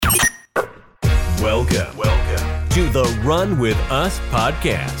Welcome to the Run With Us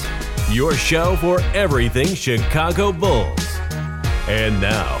podcast, your show for everything Chicago Bulls. And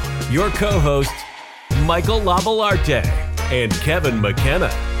now, your co-hosts, Michael Lavalarte and Kevin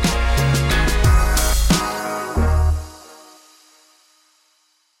McKenna.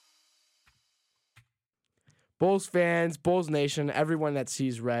 Bulls fans, Bulls Nation, everyone that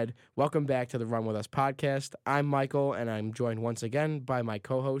sees red, welcome back to the Run With Us podcast. I'm Michael, and I'm joined once again by my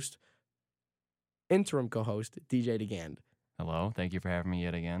co-host, interim co-host, DJ DeGand. Hello, thank you for having me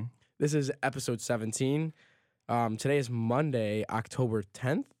yet again. This is episode 17. Today is Monday, October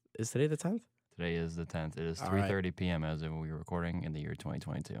 10th. Is today the 10th? Today is the 10th. It is All 3:30 p.m. as of we were recording in the year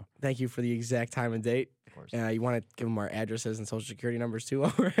 2022. Thank you for the exact time and date. Of course. You want to give them our addresses and social security numbers too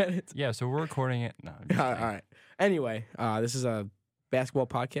while we're at it? Yeah, so we're recording it. No, I'm just All kidding. right. Anyway, this is a basketball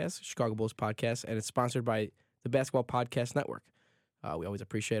podcast, Chicago Bulls podcast, and it's sponsored by the Basketball Podcast Network. We always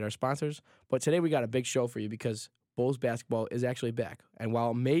appreciate our sponsors. But today we got a big show for you because Bulls basketball is actually back. And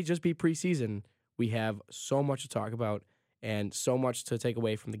while it may just be preseason, we have so much to talk about and so much to take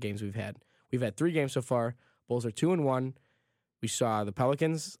away from the games we've had. We've had 3 games so far. Bulls are 2-1. We saw the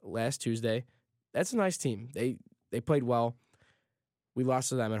Pelicans last Tuesday. That's a nice team. They played well. We lost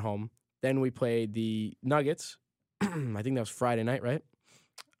to them at home. Then we played the Nuggets. I think that was Friday night, right?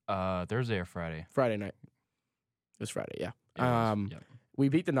 Thursday or Friday? Friday night. It was Friday, yeah. It was, yep. We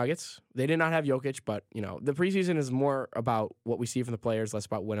beat the Nuggets. They did not have Jokic, but, the preseason is more about what we see from the players, less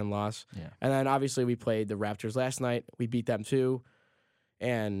about win and loss. Yeah. And then, obviously, we played the Raptors last night. We beat them, too.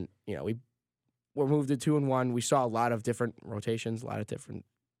 And, we're moved to 2-1. We saw a lot of different rotations, a lot of different,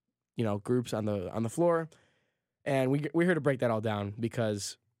 groups on the floor. And we're here to break that all down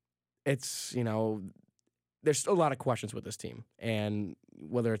because it's, there's still a lot of questions with this team. And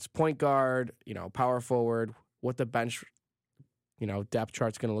whether it's point guard, power forward, what the bench, depth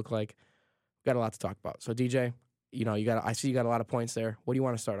chart's going to look like. Got a lot to talk about. So, DJ, I see you got a lot of points there. What do you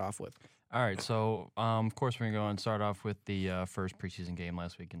want to start off with? All right, so of course we're going to go and start off with the first preseason game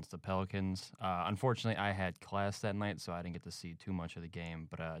last week against the Pelicans. Unfortunately, I had class that night, so I didn't get to see too much of the game,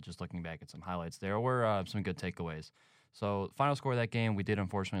 but just looking back at some highlights, there were some good takeaways. So final score of that game, we did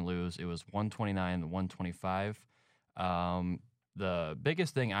unfortunately lose. It was 129-125. The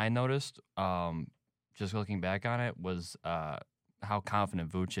biggest thing I noticed, just looking back on it, was how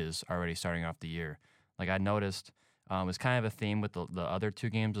confident Vooch is already starting off the year. Like I noticed, it's kind of a theme with the other 2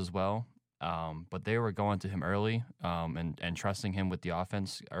 games as well. But they were going to him early and trusting him with the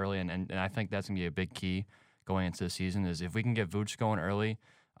offense early. And I think that's going to be a big key going into the season is if we can get Vooch going early,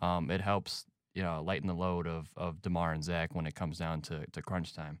 it helps, lighten the load of DeMar and Zach when it comes down to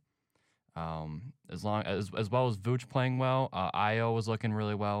crunch time. As well as Vooch playing well, Ayo was looking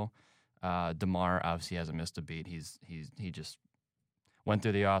really well. DeMar obviously hasn't missed a beat. He just went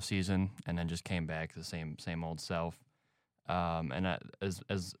through the offseason and then just came back to the same old self. And as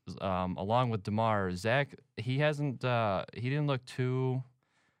along with DeMar, Zach, he didn't look too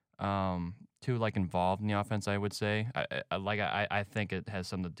like involved in the offense. I would say, I think it has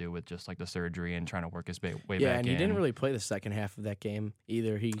something to do with just like the surgery and trying to work his way back in. Yeah, and he didn't really play the second half of that game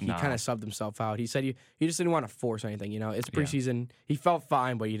either. He kind of subbed himself out. He said he just didn't want to force anything. It's preseason. Yeah. He felt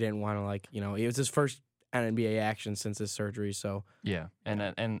fine, but he didn't want to it was his first NBA action since his surgery. So yeah, and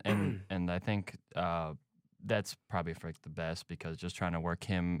I think. That's probably for the best because just trying to work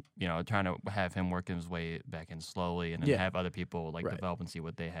him, trying to have him work his way back in slowly and then have other people develop and see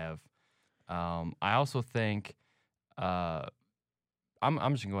what they have. I also think I'm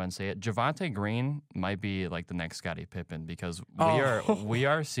just gonna go ahead and say it. Javonte Green might be like the next Scottie Pippen because we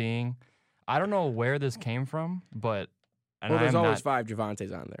are seeing. I don't know where this came from, but there's always 5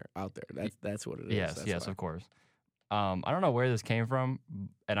 Javantes out there. That's what it is. Yes, of course. I don't know where this came from,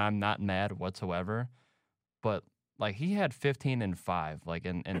 and I'm not mad whatsoever. But he had 15 and 5,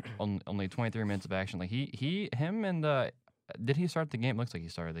 and only 23 minutes of action. Did he start the game? Looks like he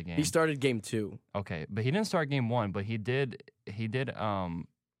started the game. He started game 2. Okay, but he didn't start game 1. But he did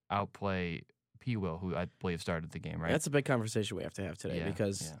outplay P. Will, who I believe started the game. Right. That's a big conversation we have to have today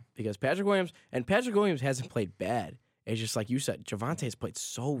because Patrick Williams hasn't played bad. It's just like you said, Javante's played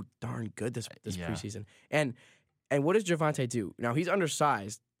so darn good this preseason. And what does Javonte do? Now he's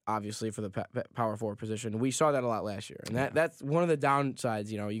undersized. Obviously, for the power forward position. We saw that a lot last year. And that's one of the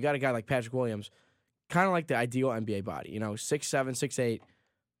downsides. You got a guy like Patrick Williams, kind of like the ideal NBA body. 6'7", 6'8",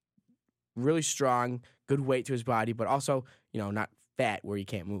 really strong, good weight to his body, but also, not fat where he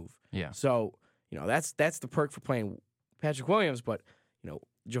can't move. Yeah. So, that's the perk for playing Patrick Williams. But,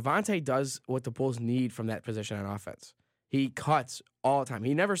 Javonte does what the Bulls need from that position on offense. He cuts all the time.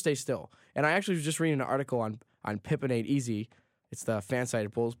 He never stays still. And I actually was just reading an article on Pippen Ain't Easy. It's the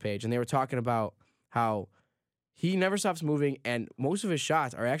fan-sided Bulls page, and they were talking about how he never stops moving, and most of his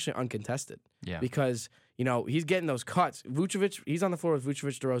shots are actually uncontested. Yeah. Because, he's getting those cuts. Vucevic, he's on the floor with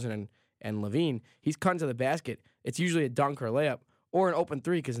Vucevic, DeRozan, and Levine. He's cutting to the basket. It's usually a dunk or a layup or an open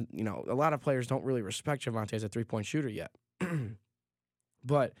three because, a lot of players don't really respect Javonte as a three-point shooter yet.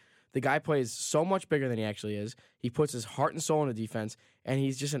 But the guy plays so much bigger than he actually is. He puts his heart and soul into defense, and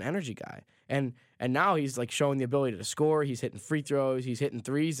he's just an energy guy. And now he's like showing the ability to score. He's hitting free throws. He's hitting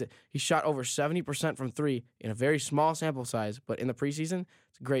threes. He shot over 70% from three in a very small sample size. But in the preseason,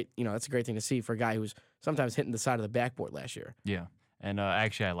 it's great. That's a great thing to see for a guy who's sometimes hitting the side of the backboard last year. Yeah. And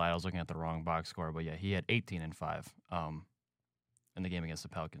actually, I lied. I was looking at the wrong box score. But yeah, he had 18 and 5 in the game against the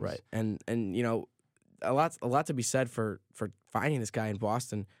Pelicans. Right. And a lot to be said for finding this guy in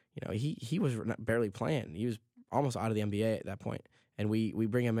Boston. He was barely playing. He was almost out of the NBA at that point. And we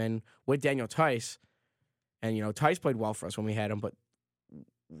bring him in with Daniel Tice. And, Tice played well for us when we had him. But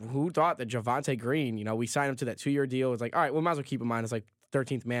who thought that Javonte Green, we signed him to that 2-year deal. It was like, all right, we might as well keep him on as like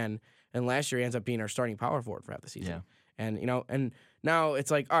 13th man. And last year he ends up being our starting power forward for half the season. Yeah. And, and now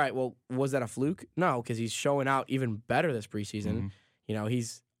it's like, all right, well, was that a fluke? No, because he's showing out even better this preseason. Mm-hmm.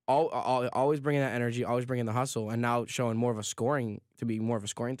 He's always bringing that energy, always bringing the hustle, and now showing more of a scoring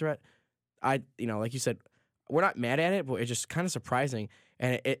threat. Like you said, we're not mad at it, but it's just kind of surprising,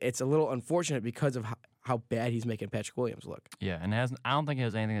 and it's a little unfortunate because of how bad he's making Patrick Williams look. Yeah, and I don't think it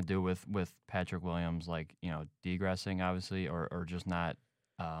has anything to do with Patrick Williams, like, degressing, obviously, or just not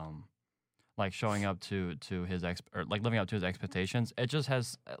like showing up to his or like living up to his expectations. It just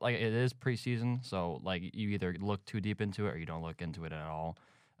has, like, it is preseason, so like you either look too deep into it or you don't look into it at all.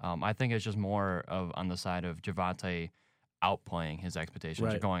 I think it's just more of on the side of Javonte outplaying his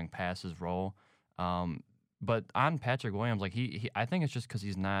expectations, or going past his role. But on Patrick Williams, like he I think it's just because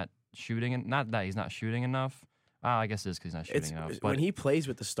he's not shooting, and not that he's not shooting enough. I guess it is because he's not shooting enough. But when he plays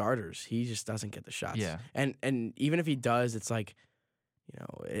with the starters, he just doesn't get the shots. Yeah, and even if he does, it's like,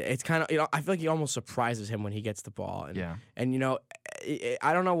 it's kind of, I feel like he almost surprises him when he gets the ball. And,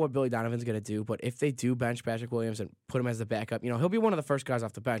 I don't know what Billy Donovan's going to do, but if they do bench Patrick Williams and put him as the backup, he'll be one of the first guys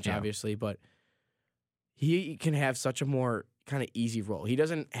off the bench, obviously, but he can have such a more kind of easy role. He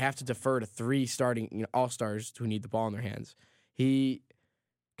doesn't have to defer to 3 starting all-stars who need the ball in their hands. He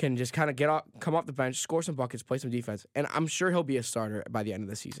can just kind of come off the bench, score some buckets, play some defense, and I'm sure he'll be a starter by the end of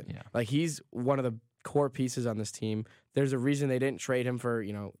the season. Yeah. Like, he's one of the core pieces on this team. There's a reason they didn't trade him for,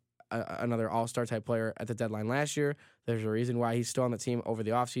 another all-star type player at the deadline last year. There's a reason why he's still on the team over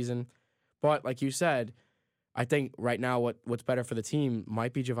the offseason. But like you said, I think right now what's better for the team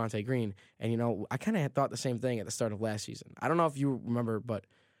might be Javonte Green. And, I kind of thought the same thing at the start of last season. I don't know if you remember, but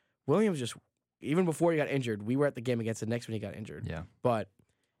Williams just, even before he got injured, we were at the game against the Knicks when he got injured. Yeah. But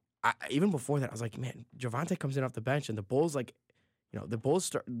even before that, I was like, man, Javonte comes in off the bench, and the Bulls, like, the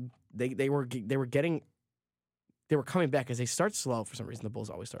Bulls they were coming back because they start slow for some reason. The Bulls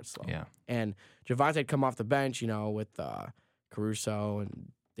always start slow. Yeah. And Javonte had come off the bench, with Caruso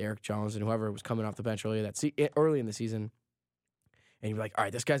and Derek Jones and whoever was coming off the bench early in the season. And you're like, all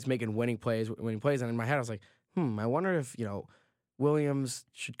right, this guy's making winning plays. And in my head, I was like, I wonder if, Williams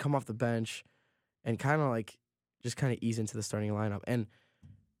should come off the bench and kind of ease into the starting lineup. And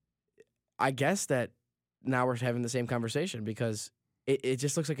I guess that now we're having the same conversation because it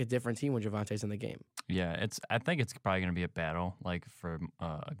just looks like a different team when Javonte's in the game. Yeah, I think it's probably going to be a battle, like, for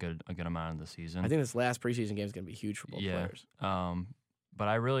a good amount of the season. I think this last preseason game is going to be huge for both players. But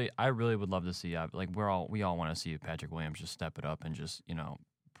I really would love to see, like, we all want to see Patrick Williams just step it up and just,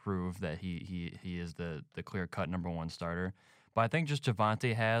 prove that he is the clear-cut number 1 starter. But I think just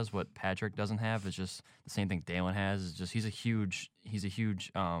Javonte has what Patrick doesn't have. Is just the same thing Dalen has. Is just he's a huge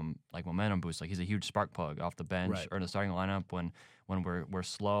like momentum boost. Like, he's a huge spark plug off the bench or in the starting lineup when we're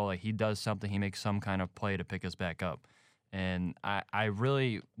slow. Like, he does something. He makes some kind of play to pick us back up. And I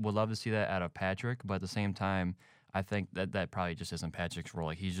really would love to see that out of Patrick. But at the same time, I think that probably just isn't Patrick's role.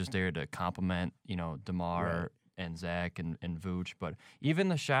 Like, he's just there to complement, DeMar and Zach and Vooch. But even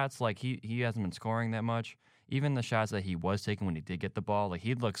the shots, like, he hasn't been scoring that much. Even the shots that he was taking when he did get the ball, like,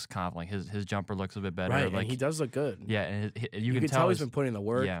 he looks confident. Like, his jumper looks a bit better. Right, like, and he does look good. Yeah, and you can tell he's been putting in the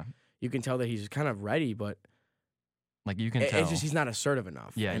work. Yeah. You can tell that he's kind of ready, but like, you can tell. It's just he's not assertive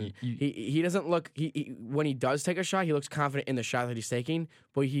enough. Yeah, and he doesn't look. He when he does take a shot, he looks confident in the shot that he's taking,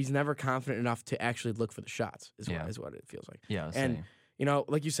 but he's never confident enough to actually look for the shots. Is what it feels like. Yeah, and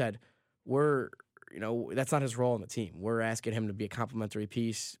like you said, that's not his role in the team. We're asking him to be a complementary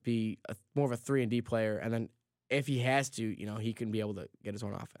piece, be more of a 3-and-D player, and then if he has to, he can be able to get his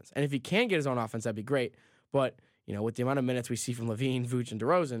own offense. And if he can get his own offense, that'd be great. But with the amount of minutes we see from Levine, Vooch, and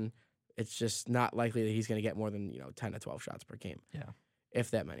DeRozan, it's just not likely that he's going to get more than 10 to 12 shots per game. Yeah,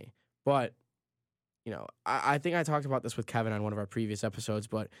 if that many. But I think I talked about this with Kevin on one of our previous episodes,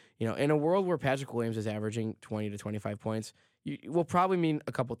 but, in a world where Patrick Williams is averaging 20 to 25 points, will probably mean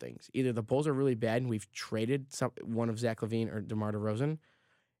a couple things. Either the Bulls are really bad and we've traded one of Zach LaVine or DeMar DeRozan.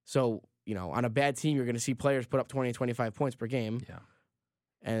 So, on a bad team, you're going to see players put up 20 to 25 points per game. Yeah.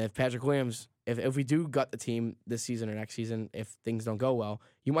 And if Patrick Williams, if we do gut the team this season or next season, if things don't go well,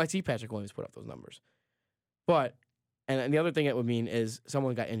 you might see Patrick Williams put up those numbers. But, and the other thing it would mean is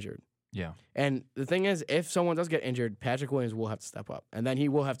someone got injured. Yeah. And the thing is, if someone does get injured, Patrick Williams will have to step up, and then he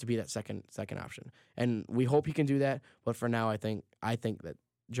will have to be that second option. And we hope he can do that. But for now, I think that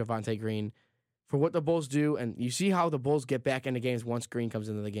Javonte Green, for what the Bulls do, and you see how the Bulls get back into games once Green comes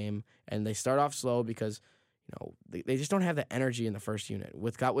into the game, and they start off slow because they just don't have the energy in the first unit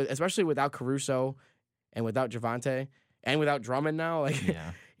especially without Caruso and without Javonte and without Drummond now.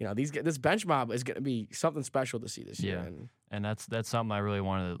 This bench mob is going to be something special to see this year. And that's something I really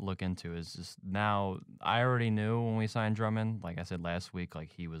wanted to look into. Is just now I already knew when we signed Drummond, like I said last week, like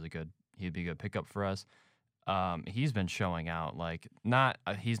he'd be a good pickup for us. He's been showing out.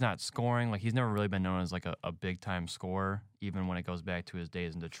 He's not scoring. Like he's never really been known as like a big time scorer, even when it goes back to his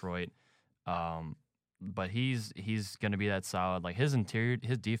days in Detroit. But he's gonna be that solid. Like his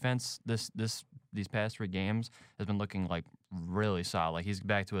defense these past 3 games has been looking like really solid. Like he's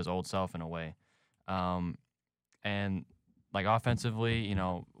back to his old self in a way. And like offensively,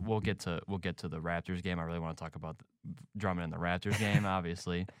 we'll get to the Raptors game. I really want to talk about Drummond in the Raptors game,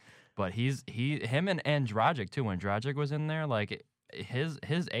 obviously. But him and Dragic too. When Dragic was in there, like his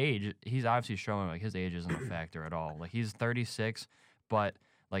age, he's obviously showing like his age isn't a factor at all. Like he's 36, but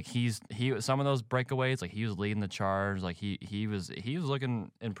like he some of those breakaways, like he was leading the charge. Like he was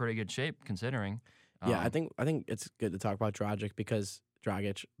looking in pretty good shape considering. Yeah, I think it's good to talk about Dragic because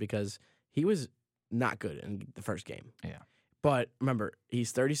he was not good in the first game. Yeah. But remember,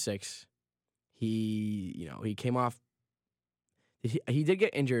 he's 36. He came off. He did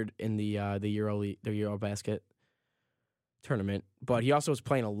get injured in the Eurobasket tournament, but he also was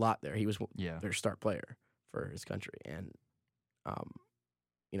playing a lot there. He was their star player for his country, and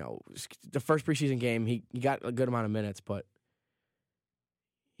the first preseason game he got a good amount of minutes, but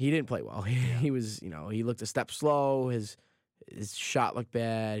he didn't play well. He was he looked a step slow. His shot looked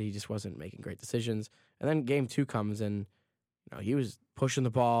bad. He just wasn't making great decisions. And then game 2 comes and he was pushing the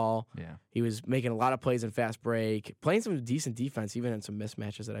ball. Yeah. He was making a lot of plays in fast break, playing some decent defense, even in some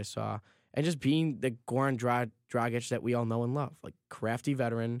mismatches that I saw, and just being the Goran Dragic that we all know and love. Like, crafty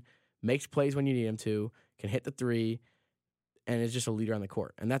veteran, makes plays when you need him to, can hit the 3, and is just a leader on the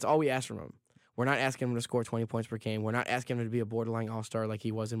court. And that's all we ask from him. We're not asking him to score 20 points per game. We're not asking him to be a borderline all-star like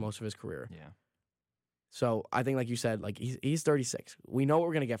he was in most of his career. Yeah. So I think, like you said, like he's 36. We know what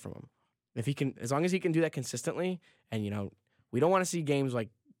we're gonna get from him. If he can, as long as he can do that consistently, and we don't want to see games like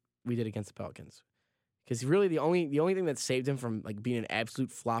we did against the Pelicans, because really the only thing that saved him from like being an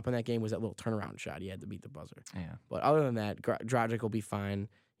absolute flop in that game was that little turnaround shot he had to beat the buzzer. Yeah. But other than that, Dragic will be fine.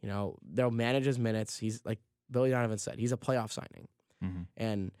 They'll manage his minutes. He's like Billy Donovan said, he's a playoff signing,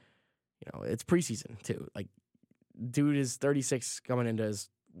 and it's preseason too. Like, dude is 36 coming into his.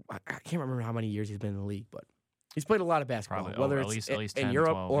 I can't remember how many years he's been in the league, but he's played a lot of basketball, probably, whether at it's least in 10,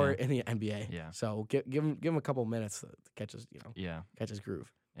 Europe 12, or in the NBA. Yeah. So give him a couple minutes to catch his catch his groove.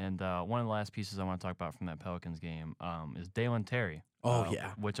 And one of the last pieces I want to talk about from that Pelicans game is Dalen Terry. Oh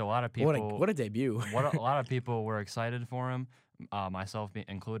yeah, which a lot of people what a debut. A lot of people were excited for him, myself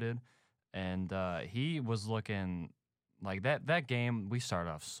included, and he was looking. Like that game, we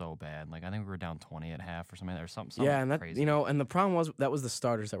started off so bad. Like I think we were down 20 at half or something, or something. Yeah, and that crazy. and the problem was that was the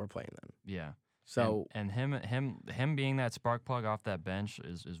starters that were playing then. Yeah. So and him being that spark plug off that bench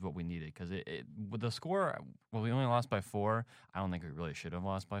is what we needed, because with the score, well, we only lost by 4. I don't think we really should have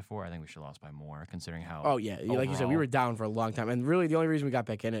lost by 4. I think we should have lost by more, considering how. Oh yeah, like you said, we were down for a long time, and really the only reason we got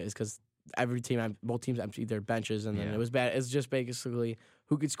back in it is because both teams emptied their benches, and then it was bad. It's just basically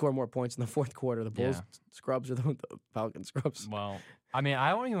who could score more points in the fourth quarter, the Bulls scrubs or the Falcons scrubs. Well, I mean,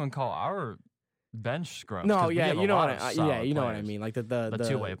 I don't even call our bench scrubs. No, yeah, you know what I mean, like the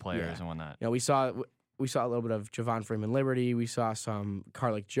two-way players and whatnot. We saw a little bit of Javon Freeman Liberty. We saw some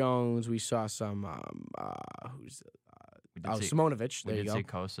Carlick Jones. We saw some Simonovic. There you go. We did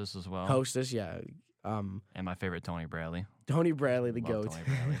see Kostas as well. Kostas, yeah. And my favorite, Tony Bradley. Tony Bradley, the Love GOAT. Tony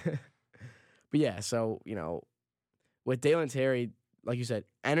Bradley. But yeah, so with Dalen Terry, like you said,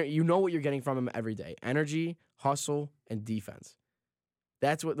 you know what you're getting from him every day: energy, hustle, and defense.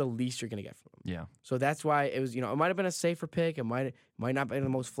 That's what the least you're gonna get from him. Yeah. So that's why it was. It might have been a safer pick. It might not be the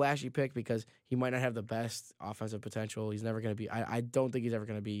most flashy pick because he might not have the best offensive potential. He's never gonna be. I don't think he's ever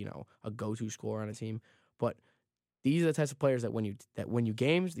gonna be a go-to scorer on a team. But these are the types of players that win you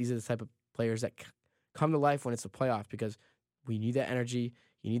games. These are the type of players that come to life when it's the playoffs because we need that energy.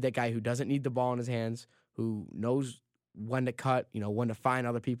 You need that guy who doesn't need the ball in his hands, who knows when to cut, when to find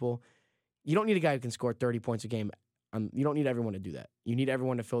other people. You don't need a guy who can score 30 points a game. You don't need everyone to do that. You need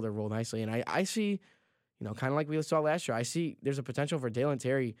everyone to fill their role nicely. And I see, kind of like we saw last year, I see there's a potential for Dalen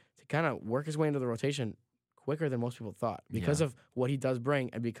Terry to kind of work his way into the rotation quicker than most people thought because of what he does bring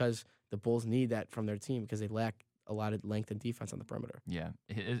and because the Bulls need that from their team because they lack a lot of length and defense on the perimeter. Yeah,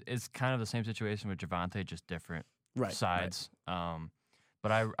 it's kind of the same situation with Javonte, just different sides. Right.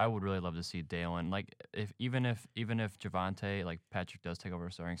 But I would really love to see Dalen. Like even if Javonte, like Patrick does take over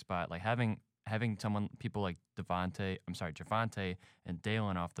a starting spot, like having people like Javonte and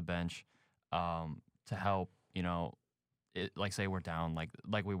Dalen off the bench to help, like say we're down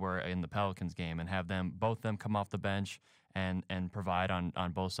like we were in the Pelicans game and have both them come off the bench and provide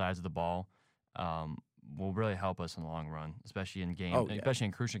on both sides of the ball will really help us in the long run, especially in especially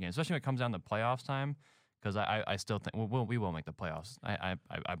in crucial games, especially when it comes down to playoffs time. Because I still think we will make the playoffs.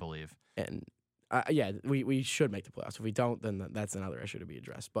 I believe. And we should make the playoffs. If we don't, then that's another issue to be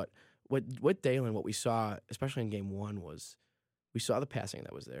addressed. But with Dalen, what we saw, especially in game one, was we saw the passing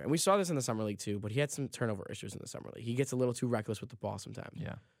that was there. And we saw this in the Summer League too, but he had some turnover issues in the Summer League. He gets a little too reckless with the ball sometimes.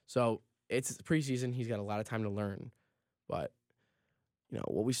 Yeah. So it's preseason. He's got a lot of time to learn. But,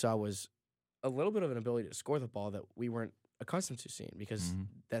 what we saw was a little bit of an ability to score the ball that we weren't accustomed to seeing because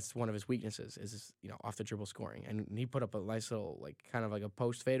that's one of his weaknesses is off the dribble scoring. And he put up a nice little kind of like a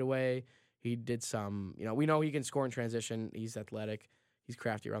post fadeaway. He did some, we know he can score in transition. He's athletic. He's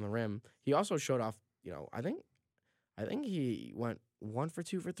crafty around the rim. He also showed off, I think he went 1 for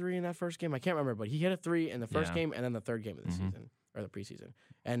 2 for 3 in that first game. I can't remember, but he hit a 3 in the first game and then the third game of the season or the preseason.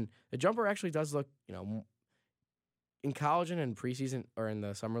 And the jumper actually does look, in college and in preseason or in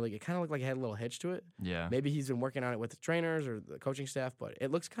the summer league, it kind of looked like it had a little hitch to it. Yeah. Maybe he's been working on it with the trainers or the coaching staff, but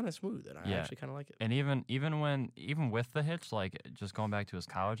it looks kind of smooth, and I actually kind of like it. And even with the hitch, like just going back to his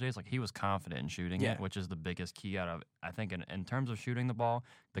college days, like he was confident in shooting it, which is the biggest key out of, I think, in terms of shooting the ball,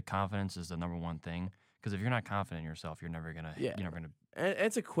 the confidence is the number one thing. Because if you're not confident in yourself, you're never gonna. And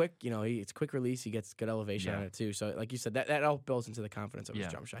it's a quick, it's quick release. He gets good elevation on it too. So, like you said, that all builds into the confidence of his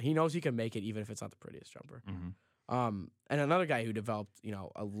jump shot. He knows he can make it even if it's not the prettiest jumper. And another guy who developed,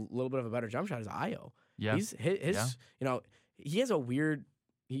 a little bit of a better jump shot is Ayo. Yeah. He has a weird.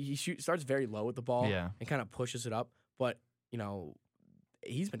 He starts very low with the ball. And kind of pushes it up, but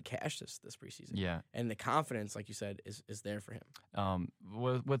he's been cashed this preseason. Yeah. And the confidence, like you said, is there for him.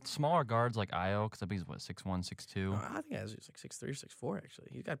 With smaller guards like Ayo, because I think he's 6'1", 6'2". I think he's like 6'3" or 6'4", actually.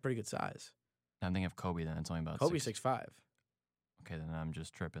 He's got pretty good size. I'm thinking of Kobe then. It's only about Kobe's 6'5". Okay, then I'm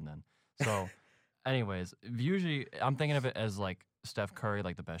just tripping then. So, anyways, usually I'm thinking of it as like Steph Curry,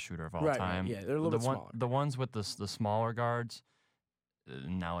 like the best shooter of all time. Right, yeah, they're a little bit smaller. The ones with the smaller guards,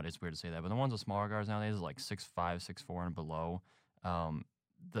 now it's weird to say that, but the ones with smaller guards nowadays are like 6'5", 6'4", and below.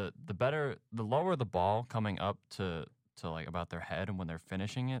 The lower the ball coming up to like about their head and when they're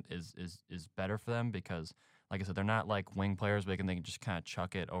finishing it is better for them because, like I said, they're not like wing players, but they can just kind of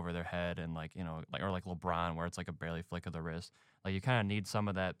chuck it over their head and like LeBron where it's like a barely flick of the wrist. Like you kind of need some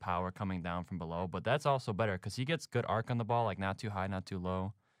of that power coming down from below, but that's also better because he gets good arc on the ball, like not too high, not too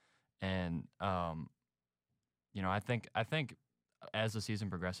low, and I think as the season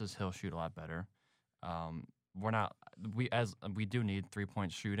progresses, he'll shoot a lot better. We do need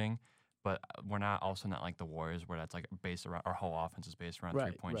 3-point shooting, but we're also not like the Warriors where that's like based around our whole offense is based around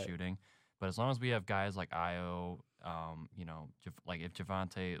 3-point shooting. But as long as we have guys like Ayo, like if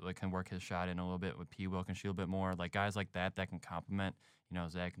Javonte can work his shot in a little bit, with P. Will can shoot a bit more, like guys like that can complement,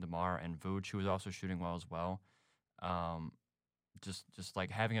 Zach and DeMar and Vooch, who is also shooting well as well. Just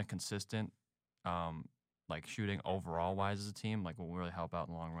like having a consistent, like shooting overall wise as a team, like will really help out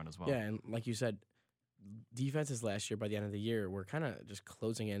in the long run as well. Yeah, and like you said, defenses last year by the end of the year were kind of just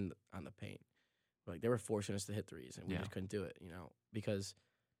closing in on the paint. Like they were forcing us to hit threes, and we just couldn't do it, because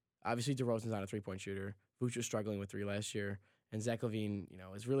obviously DeRozan's not a 3-point shooter. Vooch was struggling with 3 last year, and Zach LaVine,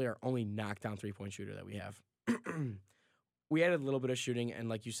 is really our only knockdown 3-point shooter that we have. We added a little bit of shooting, and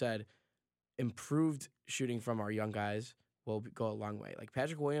like you said, improved shooting from our young guys will go a long way. Like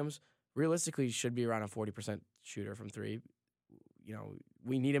Patrick Williams, realistically, should be around a 40% shooter from 3.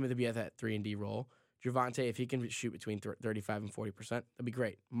 We need him to be at that 3-and-D role. Javonte, if he can shoot between 35 and 40%, that'd be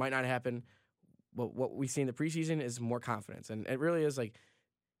great. Might not happen, but what we see in the preseason is more confidence, and it really is like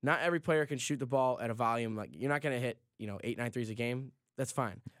not every player can shoot the ball at a volume. Like you're not going to hit 8, 9 threes a game. That's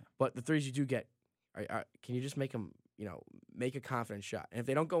fine, but the threes you do get, can you just make them make a confident shot? And if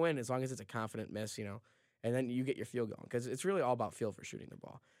they don't go in, as long as it's a confident miss, and then you get your feel going because it's really all about feel for shooting the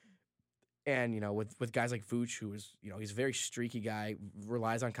ball. And with guys like Vooch, who is he's a very streaky guy,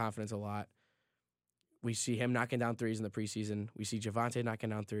 relies on confidence a lot. we see him knocking down threes in the preseason. We see Javante knocking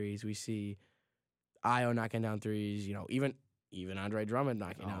down threes. We see Io knocking down threes. Even Andre Drummond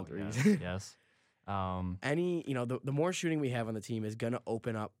knocking down threes. Yes. The more shooting we have on the team is going to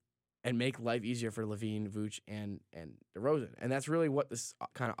open up and make life easier for Levine, Vooch, and DeRozan. And that's really what this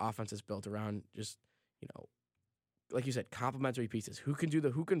kind of offense is built around. Just, like you said, complementary pieces. Who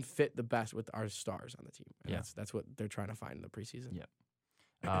can fit the best with our stars on the team? And that's what they're trying to find in the preseason. Yep.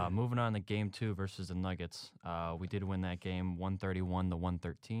 Moving on to Game 2 versus the Nuggets. We did win that game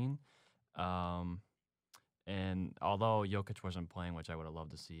 131-113. And although Jokic wasn't playing, which I would have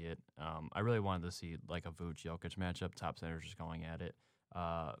loved to see it, I really wanted to see like a Vooch-Jokic matchup, top centers just going at it.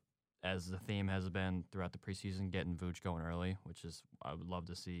 As the theme has been throughout the preseason, getting Vooch going early, which is I would love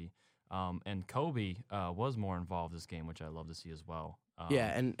to see. And Kobe was more involved this game, which I love to see as well.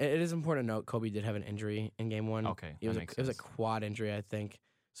 And it is important to note Kobe did have an injury in Game 1. Okay, it was a quad injury, I think.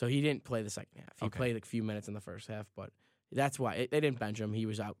 So he didn't play the second half. He played a few minutes in the first half, but that's why they didn't bench him. He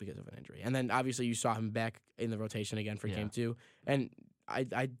was out because of an injury. And then obviously you saw him back in the rotation again for Game 2. And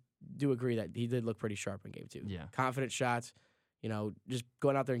I do agree that he did look pretty sharp in Game 2. Yeah. Confident shots, just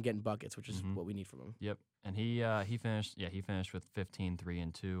going out there and getting buckets, which is what we need from him. Yep. And he finished with 15, 3,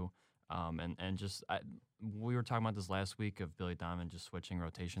 and 2. We were talking about this last week of Billy Donovan just switching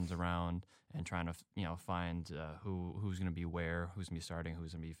rotations around and trying to find who's going to be where, who's going to be starting,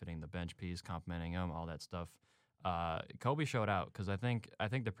 who's going to be fitting the bench piece, complimenting him, all that stuff. Kobe showed out because I think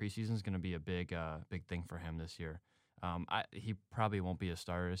the preseason is going to be a big thing for him this year. He probably won't be a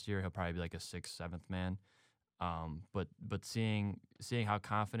starter this year. He'll probably be like a 6th, 7th man. But seeing how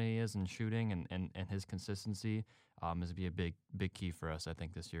confident he is in shooting and his consistency is going to be a big key for us, I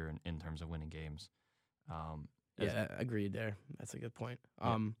think, this year in terms of winning games. Agreed there. That's a good point.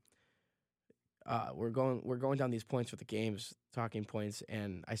 Yeah. We're going down these points with the games, talking points,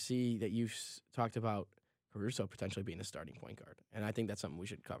 and I see that you've talked about Caruso potentially being a starting point guard, and I think that's something we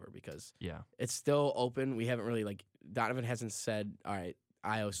should cover because it's still open. We haven't really Donovan hasn't said, all right,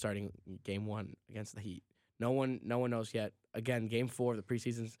 Io starting Game 1 against the Heat. No one knows yet. Again, Game 4 of the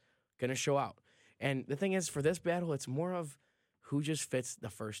preseason's gonna show out. And the thing is, for this battle, it's more of who just fits the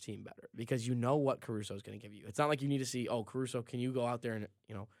first team better because you know what Caruso is going to give you. It's not like you need to see, Caruso, can you go out there and,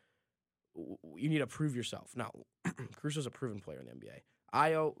 you need to prove yourself. Now, Caruso's a proven player in the NBA.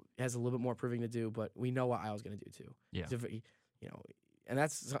 Io has a little bit more proving to do, but we know what Io's going to do too. Yeah. And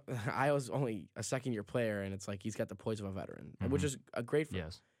that's Io's only a second-year player, and it's like he's got the poise of a veteran, which is a great for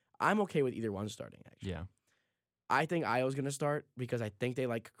Yes. I'm okay with either one starting, actually. Yeah. I think Io's going to start because I think they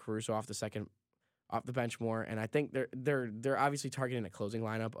like Caruso off the bench more, and I think they're obviously targeting a closing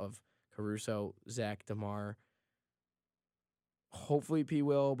lineup of Caruso, Zach, DeMar, hopefully P.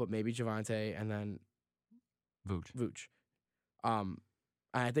 Will, but maybe Javante, and then Vooch.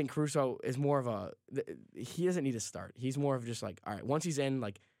 I think Caruso is more of he doesn't need to start. He's more of just like, all right, once he's in,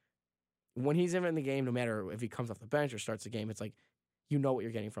 when he's in the game, no matter if he comes off the bench or starts the game, it's like you know what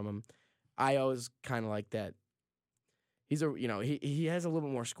you're getting from him. Io is kind of like that. He has a little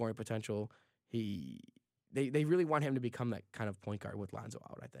bit more scoring potential. They really want him to become that kind of point guard with Lonzo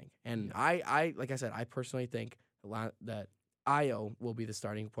out, I think. And I like I said, I personally think that Io will be the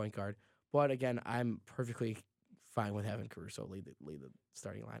starting point guard. But again, I'm perfectly fine with having Caruso lead the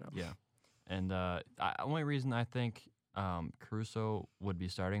starting lineup. Yeah. And the only reason I think Caruso would be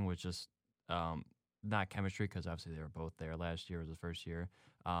starting was just not chemistry, because obviously they were both there last year, was the first year.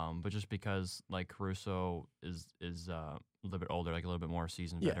 But just because Caruso is a little bit older, a little bit more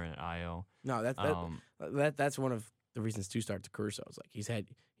seasoned veteran at Io. No, that's one of the reasons to start to Caruso. It's like he's had,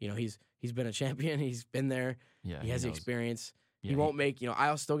 he's been a champion. He's been there. Yeah, he has the experience. Yeah, he won't make,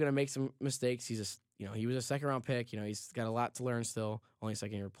 Io's still gonna make some mistakes. He was a second round pick. He's got a lot to learn still. Only a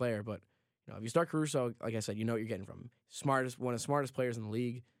second year player, but if you start Caruso, like I said, you know what you're getting from him. One of the smartest players in the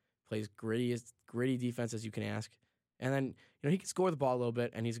league. Plays gritty defense as you can ask. And then, he can score the ball a little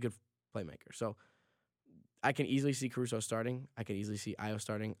bit, and he's a good playmaker. So I can easily see Caruso starting. I can easily see Io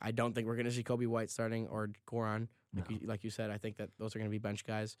starting. I don't think we're going to see Kobe White starting or Goran. Like you said, I think that those are going to be bench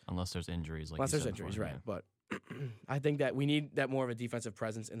guys. Unless there's injuries. Unless there's injuries, right. But I think that we need that more of a defensive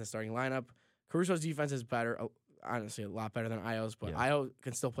presence in the starting lineup. Caruso's defense is better, honestly, a lot better than Io's. But Io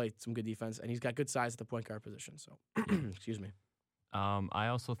can still play some good defense, and he's got good size at the point guard position. So, excuse me. I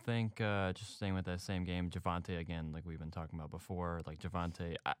also think, just staying with that same game, Javante again, like we've been talking about before. Like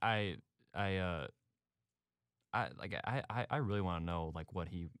Javante, I really want to know what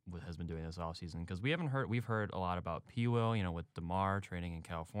he has been doing this offseason, because we've heard a lot about P. Will, with DeMar training in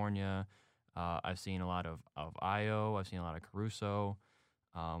California. I've seen a lot of Io. I've seen a lot of Caruso,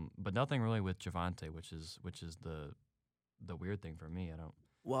 but nothing really with Javante, which is the weird thing for me.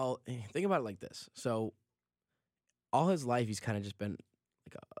 Well, think about it like this. So, all his life, he's kind of just been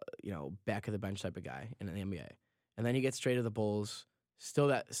like a back of the bench type of guy in the NBA, and then he gets traded to the Bulls.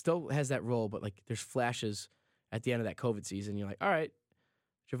 Still has that role, but like there's flashes at the end of that COVID season. You're like, all right,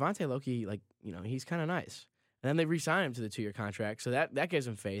 Javonte Loki, like he's kind of nice. And then they re-sign him to the 2-year contract, so that gives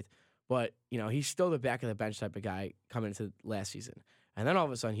him faith. But he's still the back of the bench type of guy coming into last season, and then all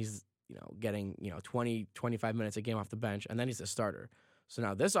of a sudden he's getting 20, 25 minutes a game off the bench, and then he's a starter. So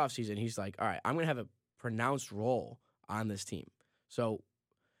now this offseason, he's like, all right, I'm going to have a pronounced role on this team. So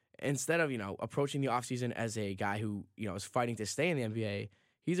instead of, approaching the offseason as a guy who, is fighting to stay in the NBA,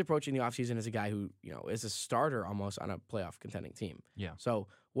 he's approaching the offseason as a guy who, is a starter almost on a playoff contending team. Yeah. So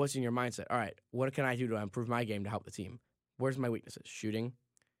what's in your mindset? All right, what can I do to improve my game to help the team? Where's my weaknesses? Shooting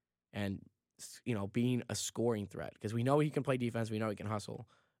and, being a scoring threat. Because we know he can play defense. We know he can hustle.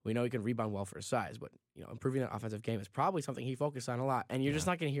 We know he can rebound well for his size, but improving that offensive game is probably something he focused on a lot. And you're just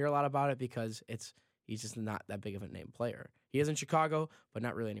not going to hear a lot about it because he's just not that big of a name player. He is in Chicago, but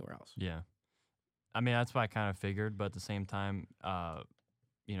not really anywhere else. Yeah, I mean that's what I kind of figured, but at the same time, I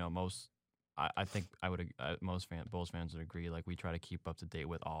think most Bulls fans would agree. Like we try to keep up to date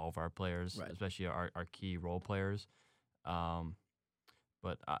with all of our players, Right. especially our key role players.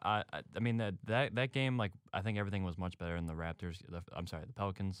 But I mean that game, like I think everything was much better in the Raptors. The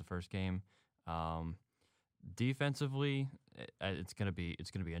Pelicans, the first game. Defensively, it's gonna be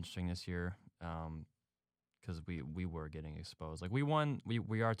interesting this year because we were getting exposed. Like we won,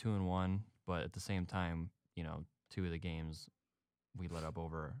 we are 2-1, but at the same time, 2 of the games we let up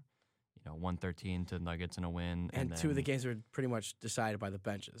over 113 to Nuggets in a win, And then, 2 of the games were pretty much decided by the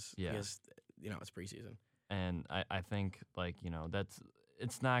benches. Yeah. Because, it's preseason. And I think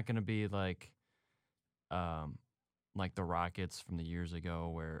it's not going to be like the Rockets from the years ago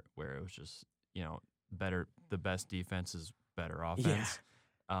where it was just better. The best defense is better offense.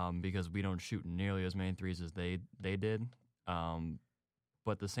 Because we don't shoot nearly as many threes as they did.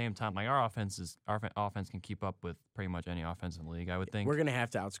 But at the same time, like our offense can keep up with pretty much any offense in the league. I would think We're going to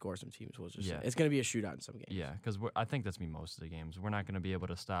have to outscore some teams. It's going to be a shootout in some games. Yeah, because I think that's me most of the games. We're not going to be able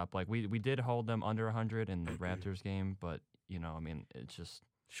to stop. Like we did hold them under 100 in the Raptors game, but I mean, it just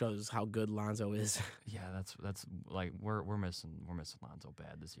Shows how good Lonzo is. yeah, that's like we're missing Lonzo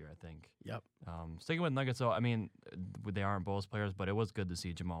bad this year. I think. Yep. Sticking with Nuggets, though, I mean, they aren't Bulls players, but it was good to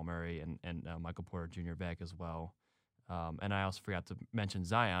see Jamal Murray and Michael Porter Jr. back as well. And I also forgot to mention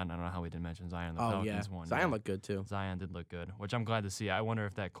Zion. I don't know how we didn't mention Zion in the Pelicans one. Zion looked good too. Zion did look good, which I'm glad to see. I wonder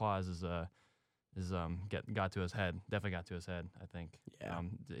if that clause got to his head. Definitely got to his head, I think. Yeah.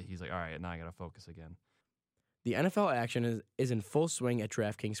 He's like, all right, now I got to focus again. The NFL action is in full swing at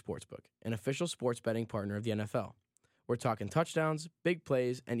DraftKings Sportsbook, an official sports betting partner of the NFL. We're talking touchdowns, big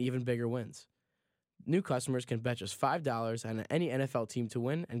plays, and even bigger wins. New customers can bet just $5 on any NFL team to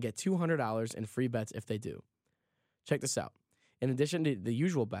win and get $200 in free bets if they do. Check this out. In addition to the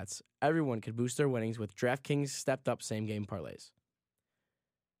usual bets, everyone can boost their winnings with DraftKings stepped-up same-game parlays.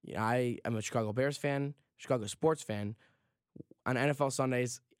 I am a Chicago Bears fan, Chicago sports fan. On NFL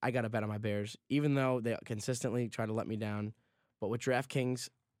Sundays, I got to bet on my Bears, even though they consistently try to let me down. But with DraftKings,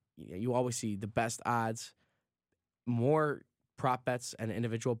 you always see the best odds, more prop bets and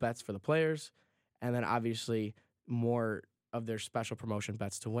individual bets for the players, and then obviously more of their special promotion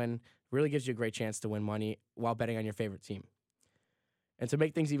bets to win. Really gives you a great chance to win money while betting on your favorite team. And to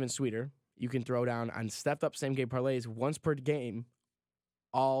make things even sweeter, you can throw down on stepped-up same-game parlays once per game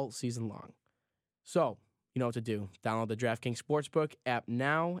all season long. So, you know what to do. Download the DraftKings Sportsbook app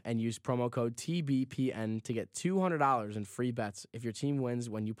now and use promo code TBPN to get $200 in free bets if your team wins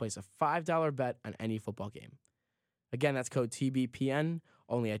when you place a $5 bet on any football game. Again, that's code TBPN,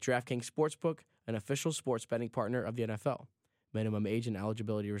 only at DraftKings Sportsbook, an official sports betting partner of the NFL. Minimum age and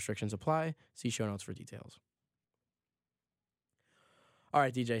eligibility restrictions apply. See show notes for details. All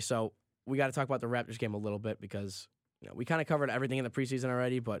right, DJ, so we got to talk about the Raptors game a little bit because we kind of covered everything in the preseason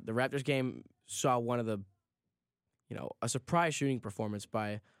already, but the Raptors game saw one of the a surprise shooting performance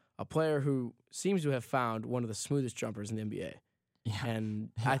by a player who seems to have found one of the smoothest jumpers in the NBA. Yeah. And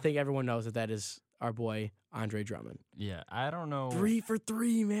I think everyone knows that is our boy, Andre Drummond. Yeah, I don't know. 3 for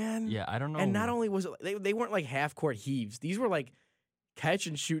 3, man. Yeah, I don't know. And not only was it, they weren't like half-court heaves. These were like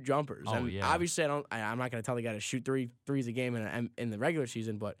catch-and-shoot jumpers. Oh, and yeah. obviously, I'm not going to tell the guy to shoot threes a game in the regular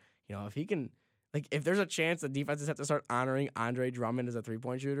season, but, if he can, like, if there's a chance the defenses have to start honoring Andre Drummond as a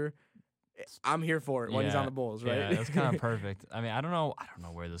three-point shooter, I'm here for it when he's on the Bulls, right? Yeah, that's kind of perfect. I mean, I don't know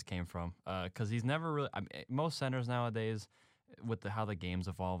where this came from because he's never really. I mean, most centers nowadays, with how the game's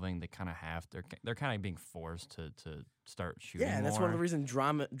evolving, they kind of they're kind of being forced to start shooting. Yeah, and that's more. one of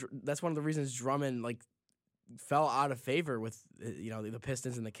the reasons Drummond like fell out of favor with the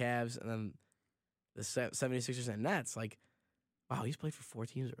Pistons and the Cavs, and then the 76ers and Nets. Like, wow, he's played for 4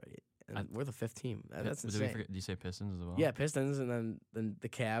 teams already, and we're the 5th team. That's insane. Did you say Pistons as well? Yeah, Pistons, and then the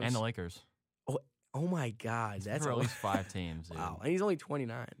Cavs and the Lakers. Oh my God, that's for at least 5 teams. Dude. Wow, and he's only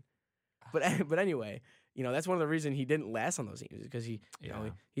 29. But anyway, that's one of the reasons he didn't last on those teams because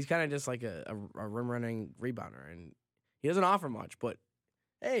he's kind of just like a rim running rebounder, and he doesn't offer much. But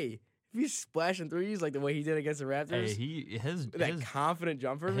hey, if he's splashing threes like the way he did against the Raptors, his confident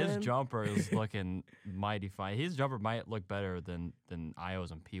jumper, his man. jumper is looking mighty fine. His jumper might look better than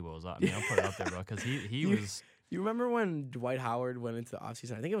Io's and P-Will's. I mean, I'll put it up there, bro, because he was. You remember when Dwight Howard went into the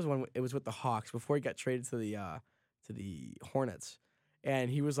offseason? I think it was with the Hawks before he got traded to the Hornets, and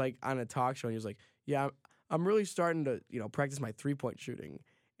he was like on a talk show and he was like, "Yeah, I'm really starting to practice my 3-point shooting."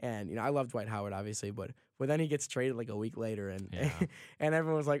 And I love Dwight Howard obviously, but then he gets traded like a week later, and and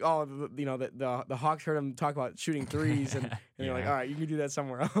everyone was like, "Oh, the Hawks heard him talk about shooting threes," and they're like, "All right, you can do that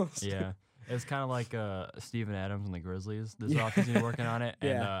somewhere else." Yeah. It's kind of like Steven Adams and the Grizzlies. This offseason working on it.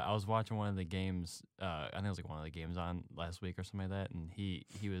 And I was watching one of the games. I think it was like one of the games on last week or something like that. And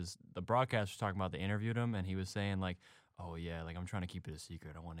the broadcast was talking about, they interviewed him, and he was saying like, "Oh yeah, like I'm trying to keep it a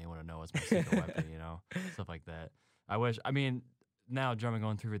secret. I don't want anyone to know it's my secret weapon, stuff like that." Now Drummond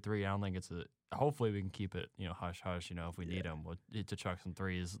going 3 for 3. I don't think it's hopefully we can keep it, hush hush. If we need him, to chuck some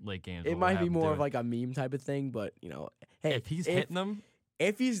threes late games. It might be more of like a meme type of thing, but hey, if he's hitting them.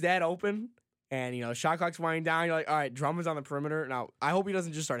 If he's that open and, shot clock's winding down, you're like, all right, Drummond's on the perimeter. Now, I hope he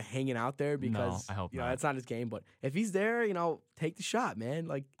doesn't just start hanging out there because, I hope not. That's not his game. But if he's there, take the shot, man.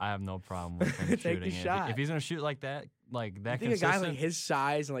 Like, I have no problem with him shooting the shot. If he's going to shoot like that I think consistent. a guy like his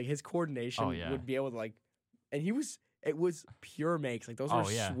size and, like, his coordination would be able to, like, and it was pure makes. Like, those were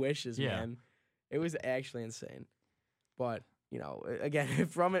swishes, man. It was actually insane. But, again,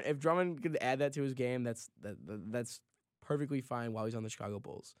 if Drummond could add that to his game, that's perfectly fine while he's on the Chicago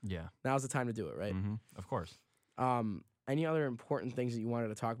Bulls. Yeah. Now's the time to do it, right? Mm-hmm. Of course. Any other important things that you wanted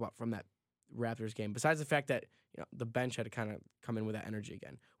to talk about from that Raptors game, besides the fact that the bench had to kind of come in with that energy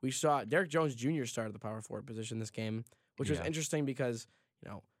again? We saw Derrick Jones Jr. started the power forward position this game, which was interesting because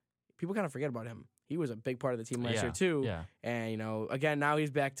people kind of forget about him. He was a big part of the team last year too. Yeah. And again, now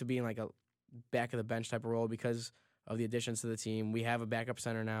he's back to being like a back of the bench type of role because of the additions to the team. We have a backup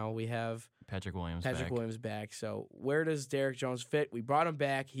center now. We have Patrick Williams back. So where does Derrick Jones fit? We brought him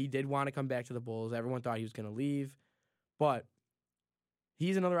back. He did want to come back to the Bulls. Everyone thought he was going to leave. But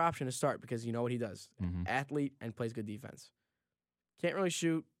he's another option to start because you know what he does. Mm-hmm. Athlete and plays good defense. Can't really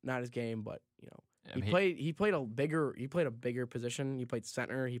shoot, not his game, but he played a bigger position. He played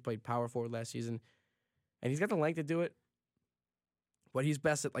center, he played power forward last season. And he's got the length to do it. But he's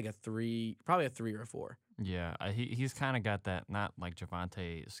best at like a 3, probably a 3 or a 4. Yeah, he's kind of got that, not like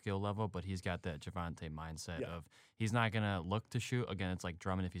Javonte skill level, but he's got that Javonte mindset of he's not gonna look to shoot. Again, it's like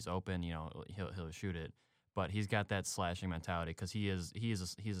Drummond, if he's open, he'll shoot it. But he's got that slashing mentality because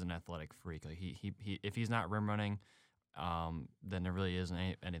he's an athletic freak. Like he if he's not rim running, then there really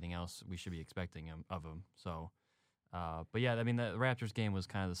isn't anything else we should be expecting of him. So, but yeah, I mean the Raptors game was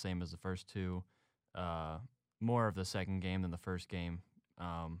kind of the same as the first two, more of the second game than the first game.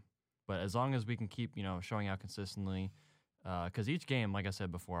 But as long as we can keep, showing out consistently, because each game, like I said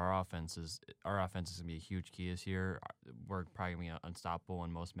before, our offense is going to be a huge key this year. We're probably going to be unstoppable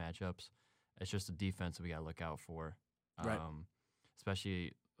in most matchups. It's just the defense that we got to look out for, right.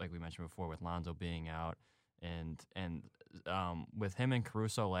 Especially like we mentioned before with Lonzo being out, and with him and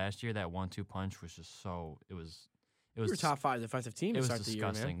Caruso last year, that 1-2 punch was just so it was. We were top 5 defensive team. It was disgusting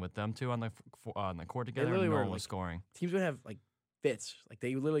the year, man. With them two on the court together. They really no were one was scoring. Teams would have like fits. Like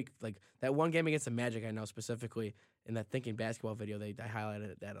they literally like that one game against the Magic. I know specifically in that Thinking Basketball video, I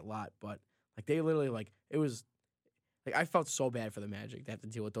highlighted that a lot. But like they literally like it was like I felt so bad for the Magic to have to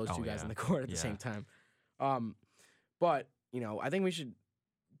deal with those two guys on the court at the same time. But I think we should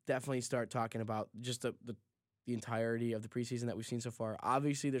definitely start talking about just the entirety of the preseason that we've seen so far.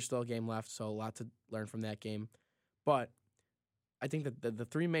 Obviously, there's still a game left, so a lot to learn from that game. But I think that the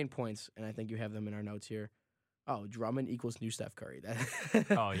 3 main points, and I think you have them in our notes here. Oh, Drummond equals new Steph Curry.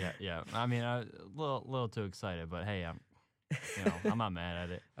 Oh yeah. I mean, a little too excited, but hey, I'm not mad at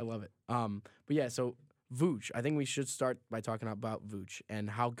it. I love it. But yeah, so Vooch. I think we should start by talking about Vooch and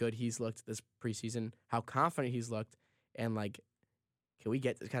how good he's looked this preseason, how confident he's looked, and like, can we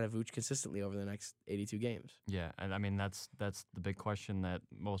get this kind of Vooch consistently over the next 82 games? Yeah, and I mean that's the big question that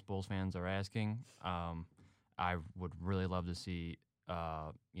most Bulls fans are asking. I would really love to see,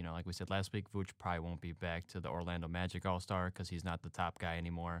 like we said last week, Vooch probably won't be back to the Orlando Magic All-Star because he's not the top guy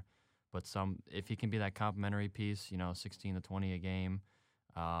anymore. But if he can be that complimentary piece, 16 to 20 a game,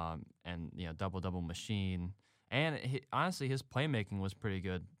 and double-double machine, And honestly, his playmaking was pretty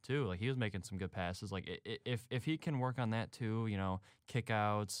good too. Like he was making some good passes. Like if he can work on that too,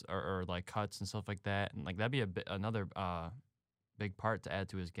 kickouts or like cuts and stuff like that, and like that'd be another big part to add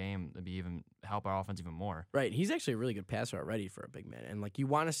to his game to be even help our offense even more. Right. He's actually a really good passer already for a big man. And like you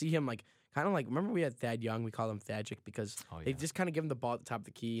want to see him like kind of like remember we had Thad Young, we called him Thagic because they just kind of give him the ball at the top of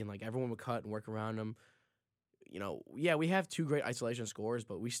the key and like everyone would cut and work around him. We have 2 great isolation scorers,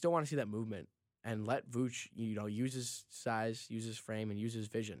 but we still want to see that movement and let Vooch, use his size, use his frame, and use his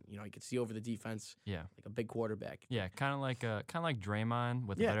vision. He can see over the defense. Yeah, like a big quarterback. Yeah, kind of like Draymond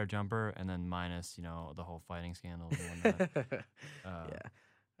with a better jumper, and then minus the whole fighting scandals and whatnot. Yeah,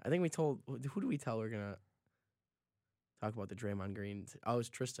 I think we told who do we tell we're gonna talk about the Draymond Green? Oh, it was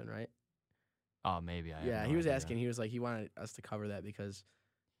Tristan, right? Oh, maybe. He was asking. He was like, he wanted us to cover that because.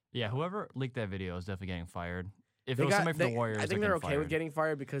 Yeah, whoever leaked that video is definitely getting fired. If it was somebody from the Warriors, I think they're okay fired. with getting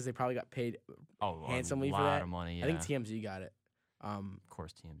fired because they probably got paid handsomely for that. A lot of money, yeah. I think TMZ got it. Of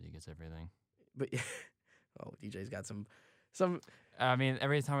course, TMZ gets everything. But DJ's got some. I mean,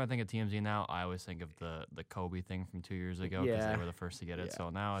 every time I think of TMZ now, I always think of the Kobe thing from 2 years ago because they were the first to get it. Yeah.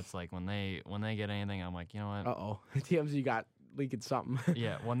 So now it's like when they get anything, I'm like, you know what? TMZ got leaking something.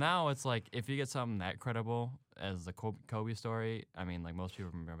 Yeah. Well, now it's like if you get something that credible as the Kobe story, I mean, like most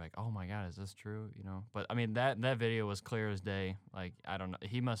people remember, like, oh my God, is this true? But I mean, that video was clear as day. Like, I don't know,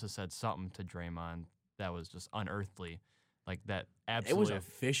 he must have said something to Draymond that was just unearthly, like that. Absolutely, it was a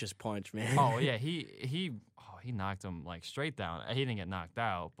vicious punch, man. Oh yeah, he knocked him like straight down. He didn't get knocked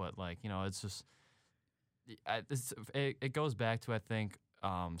out, but like it's just it goes back to I think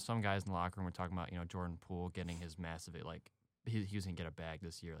some guys in the locker room were talking about Jordan Poole getting his massive He was gonna get a bag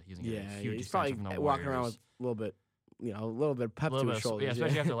this year. Like he's gonna get a huge he's probably from the walking Warriors. around with a little bit, a little bit of pep to his shoulders. Yeah,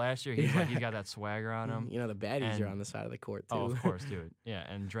 especially after last year, he's got that swagger on him. The baddies are on the side of the court too. Oh, of course, dude. Yeah,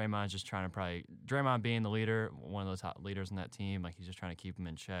 and Draymond's just trying to Draymond being the leader, one of the top leaders in that team. Like he's just trying to keep him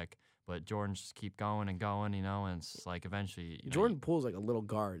in check. But Jordan just keep going and going, and it's like eventually. Jordan Poole's like a little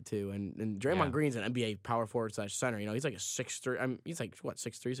guard too, and Draymond Green's an NBA power forward / center. He's like a 6'3". He's like what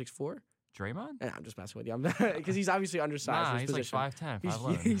 6'3", 6'4". Draymond? Yeah, I'm just messing with you. I'm because he's obviously undersized. Nah, in his he's position. like 5'10",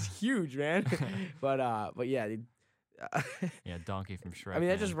 5'11". He's huge, man. but yeah. Yeah, Donkey from Shrek. I mean,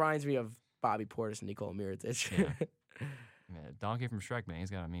 that just reminds me of Bobby Portis and Nikola Mirotic. Yeah. Donkey from Shrek, man.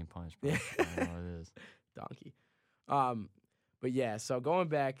 He's got a mean punch, bro. I don't know what it is. Donkey. But yeah, so going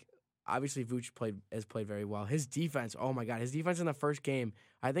back, obviously Vooch has played very well. His defense, oh my God, his defense in the first game,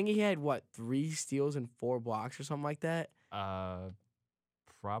 I think he had 3 steals and 4 blocks or something like that.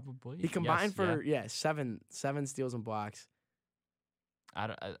 Probably. He combined for 7 steals and blocks.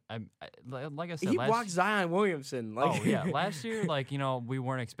 Like I said, he blocked Zion Williamson. Last year, we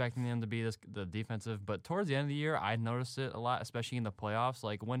weren't expecting him to be the defensive, but towards the end of the year, I noticed it a lot, especially in the playoffs.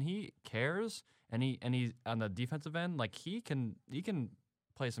 Like when he cares and he's on the defensive end, like he can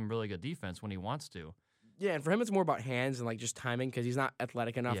play some really good defense when he wants to. Yeah, and for him, it's more about hands and just timing because he's not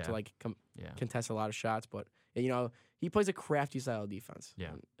athletic enough to contest a lot of shots. But he plays a crafty style of defense. Yeah,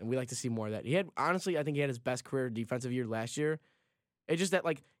 and we like to see more of that. I think he had his best career defensive year last year. It's just that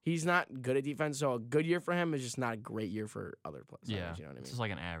he's not good at defense, so a good year for him is just not a great year for other players. Yeah, you know what I mean? It's just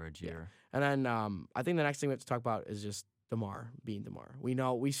like an average year. And then I think the next thing we have to talk about is just DeMar being DeMar.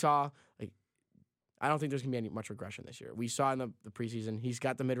 We saw I don't think there's gonna be much regression this year. We saw in the preseason he's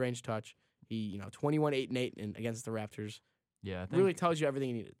got the mid range touch. He 21 8-8 against the Raptors. Yeah, I think, really tells you everything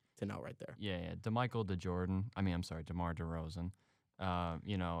you need to know right there. Yeah. DeMar DeRozan.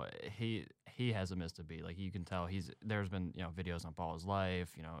 He hasn't missed a beat. Like you can tell, there's been videos on Ball's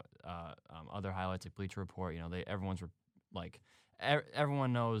Life, other highlights like Bleacher Report.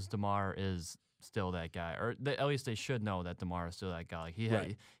 Everyone knows DeMar is still that guy, or at least they should know that DeMar is still that guy. Like he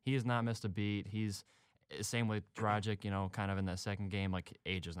has not missed a beat. He's same with Dragic, kind of in that second game. Like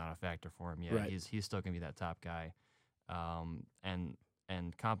age is not a factor for him yet. Right. He's still gonna be that top guy. And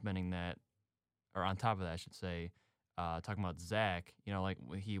complimenting that, or on top of that, I should say. Talking about Zach, he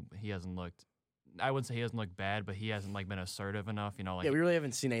hasn't looked. I wouldn't say he hasn't looked bad, but he hasn't been assertive enough. We really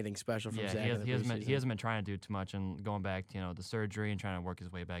haven't seen anything special from Zach. He hasn't been trying to do too much and going back to the surgery and trying to work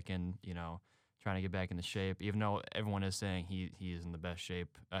his way back in. Trying to get back into shape. Even though everyone is saying he is in the best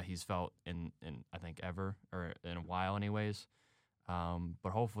shape he's felt in I think ever or in a while, anyways. But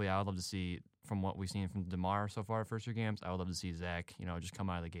hopefully, I would love to see from what we've seen from DeMar so far, first 2 games. I would love to see Zach, just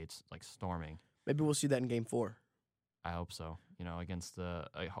come out of the gates storming. Maybe we'll see that in Game 4. I hope so. Against our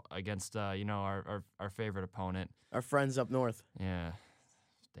favorite opponent, our friends up north. Yeah,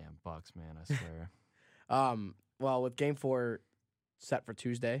 damn Bucks, man! I swear. Well, with Game 4 set for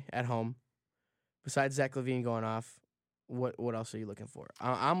Tuesday at home, besides Zach LaVine going off, what else are you looking for?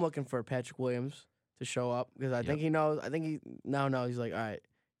 I'm looking for Patrick Williams to show up because I think he knows. I think he now knows. He's like, all right,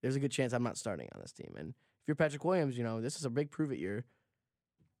 there's a good chance I'm not starting on this team. And if you're Patrick Williams, this is a big prove it year.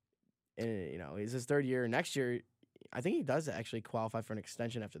 And, it's his third year. Next year, I think he does actually qualify for an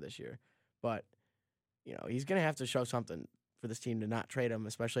extension after this year. But, he's going to have to show something for this team to not trade him,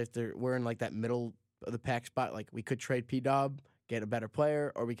 especially if we're in like that middle of the pack spot. Like we could trade P-Dub, get a better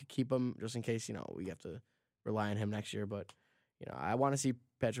player, or we could keep him just in case, we have to rely on him next year. But, I want to see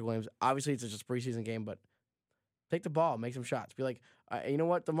Patrick Williams. Obviously, it's just a preseason game, but take the ball, make some shots. Be like, you know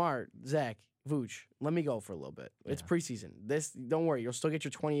what, DeMar, Zach, Vooch, let me go for a little bit. It's preseason. Don't worry, you'll still get your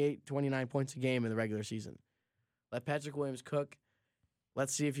 28, 29 points a game in the regular season. Let Patrick Williams cook.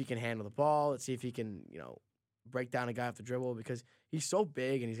 Let's see if he can handle the ball. Let's see if he can, break down a guy off the dribble because he's so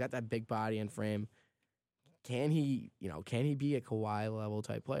big and he's got that big body and frame. Can he be a Kawhi level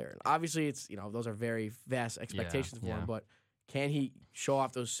type player? And obviously, it's those are very vast expectations for him, but can he show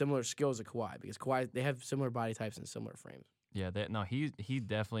off those similar skills of Kawhi? Because Kawhi, they have similar body types and similar frames. Yeah, he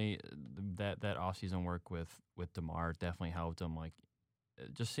definitely that offseason work with DeMar definitely helped him. Like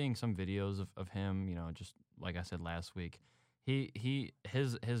just seeing some videos of him, just like I said last week, his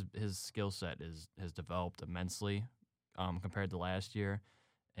skill set has developed immensely compared to last year,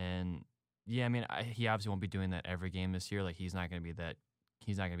 and yeah, I mean he obviously won't be doing that every game this year. Like he's not gonna be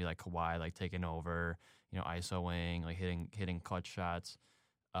like Kawhi, like taking over, ISOing, like hitting clutch shots.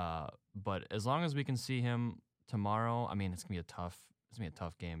 But as long as we can see him tomorrow, I mean, it's gonna be a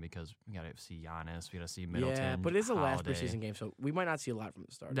tough game because we gotta see Giannis, we gotta see Middleton. Yeah, but it's the last Holiday. preseason game, so we might not see a lot from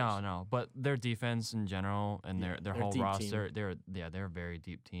the starters. No, but their defense in general and their whole roster, team. they're a very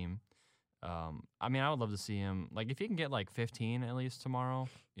deep team. I mean, I would love to see him if he can get like 15 at least tomorrow.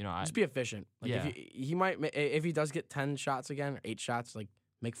 Just be efficient. If he might, if he does get 10 shots again or 8 shots,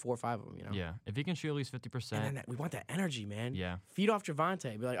 make 4 or 5 of them. Yeah, if he can shoot at least 50%. And then we want that energy, man. Yeah, feed off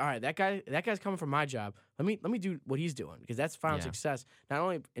Javonte. Be like, all right, that guy's coming from my job. Let me do what he's doing because that's final success, not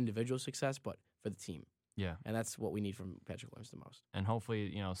only individual success but for the team. Yeah, and that's what we need from Patrick Williams the most. And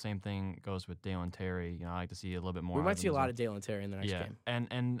hopefully, same thing goes with Dalen Terry. I like to see a little bit more. We might see a lot of Dalen Terry in the next game.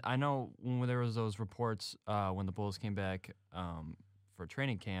 And I know when there was those reports when the Bulls came back for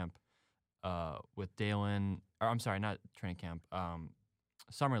training camp with Dalen, or I'm sorry, not training camp,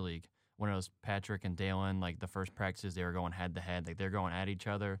 summer league. When it was Patrick and Dalen, like the first practices, they were going head to head, like they're going at each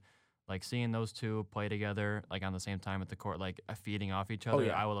other. Like seeing those two play together, like on the same time at the court, like feeding off each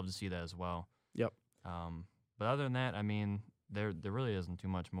other. I would love to see that as well. Yep. But other than that, I mean, there really isn't too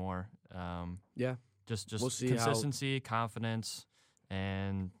much more. Just we'll see consistency, confidence,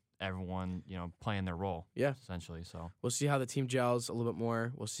 and everyone playing their role. Yeah, essentially. So we'll see how the team gels a little bit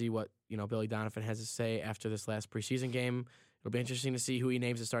more. We'll see what Billy Donovan has to say after this last preseason game. It'll be interesting to see who he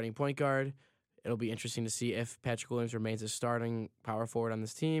names as starting point guard. It'll be interesting to see if Patrick Williams remains as starting power forward on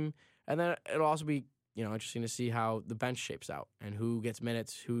this team, and then it'll also be interesting to see how the bench shapes out and who gets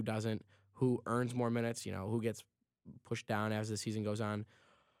minutes, who doesn't. Who earns more minutes, who gets pushed down as the season goes on.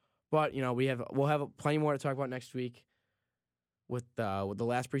 But, we'll have plenty more to talk about next week with the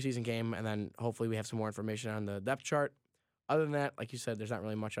last preseason game, and then hopefully we have some more information on the depth chart. Other than that, like you said, there's not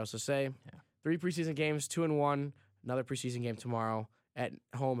really much else to say. Yeah. 3 preseason games, 2-1, another preseason game tomorrow at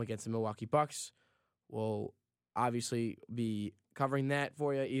home against the Milwaukee Bucks. We'll obviously be covering that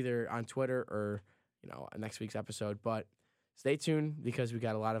for you either on Twitter or, next week's episode. But stay tuned because we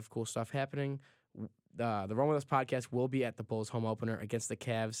got a lot of cool stuff happening. The Run With Us podcast will be at the Bulls home opener against the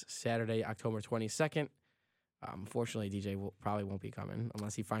Cavs Saturday, October 22nd. Unfortunately, DJ probably won't be coming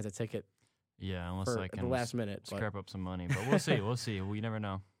unless he finds a ticket. Yeah, unless I can at the last minute scrap up some money. But we'll see. We'll see. We never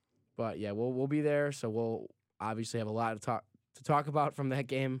know. But yeah, we'll be there. So we'll obviously have a lot to talk about from that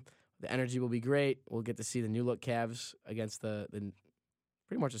game. The energy will be great. We'll get to see the new look Cavs against the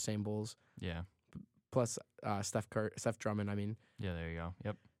pretty much the same Bulls. Yeah. Plus Steph Drummond, I mean. Yeah, there you go.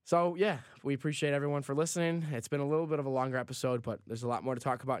 Yep. So, yeah, we appreciate everyone for listening. It's been a little bit of a longer episode, but there's a lot more to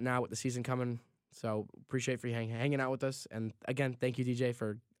talk about now with the season coming. So, appreciate for you hanging out with us. And, again, thank you, DJ,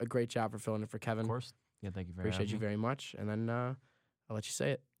 for a great job for filling in for Kevin. Of course. Yeah, thank you very much. Appreciate you very much. And then I'll let you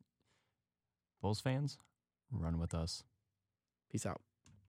say it. Bulls fans, run with us. Peace out.